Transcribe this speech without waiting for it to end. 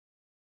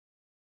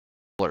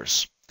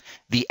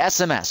The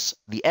SMS,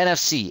 the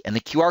NFC, and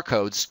the QR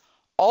codes,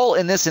 all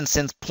in this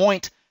instance,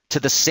 point to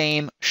the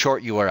same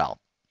short URL.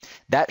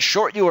 That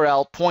short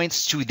URL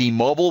points to the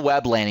mobile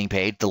web landing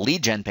page, the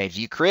lead gen page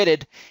you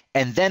created,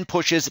 and then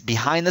pushes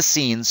behind the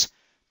scenes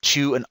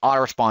to an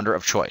autoresponder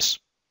of choice.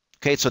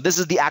 Okay, so this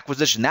is the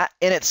acquisition. That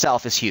in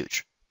itself is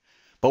huge.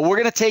 But we're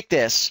going to take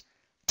this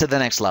to the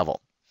next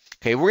level.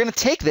 Okay, we're going to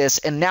take this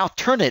and now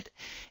turn it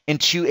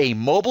into a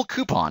mobile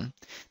coupon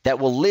that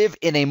will live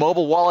in a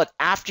mobile wallet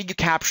after you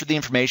capture the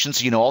information,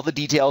 so you know all the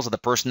details of the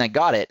person that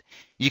got it.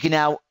 You can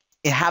now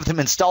have them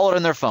install it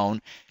on their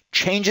phone,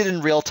 change it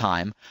in real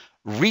time,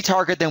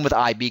 retarget them with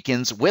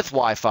iBeacons, with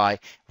Wi-Fi,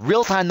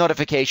 real-time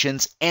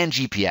notifications, and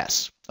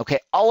GPS. Okay,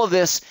 all of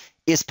this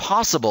is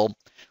possible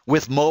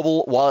with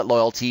mobile wallet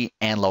loyalty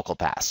and local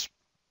pass.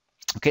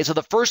 Okay, so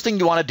the first thing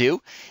you want to do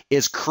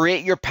is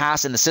create your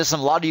pass in the system.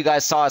 A lot of you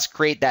guys saw us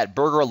create that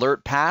burger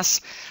alert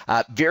pass.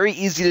 Very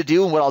easy to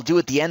do, and what I'll do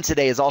at the end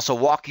today is also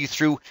walk you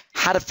through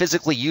how to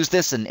physically use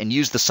this and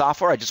use the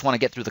software. I just want to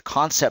get through the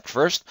concept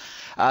first.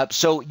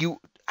 So you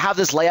have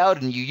this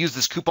layout and you use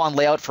this coupon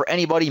layout for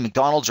anybody,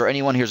 McDonald's or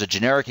anyone. Here's a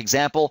generic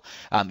example.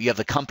 You have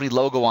the company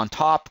logo on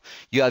top.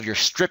 You have your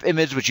strip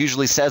image, which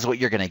usually says what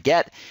you're going to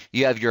get.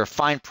 You have your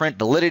fine print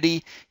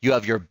validity. You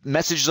have your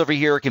messages over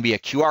here. It can be a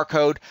QR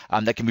code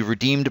that can be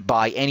redeemed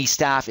by any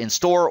staff in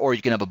store, or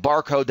you can have a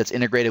barcode that's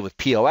integrated with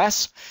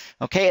POS.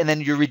 Okay, and then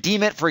you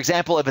redeem it. For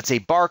example, if it's a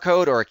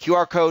barcode or a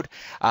QR code,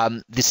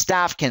 the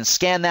staff can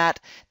scan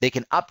that. They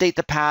can update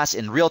the pass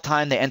in real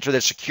time. They enter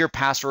their secure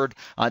password.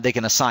 They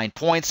can assign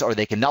points, or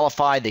they can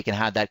nullify. They can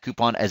have that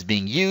coupon as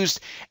being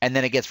used, and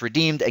then it gets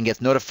redeemed and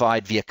gets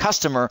notified via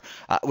customer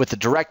with the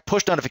direct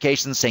push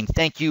notifications saying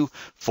thank you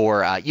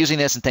for using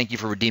this and thank you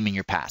for redeeming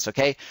your pass.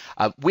 Okay,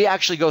 we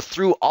actually go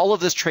through all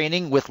of this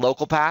training with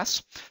Local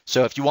Pass.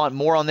 So if you want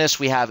more on this,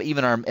 we have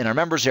even in our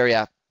members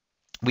area,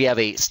 we have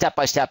a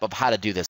step-by-step of how to do this.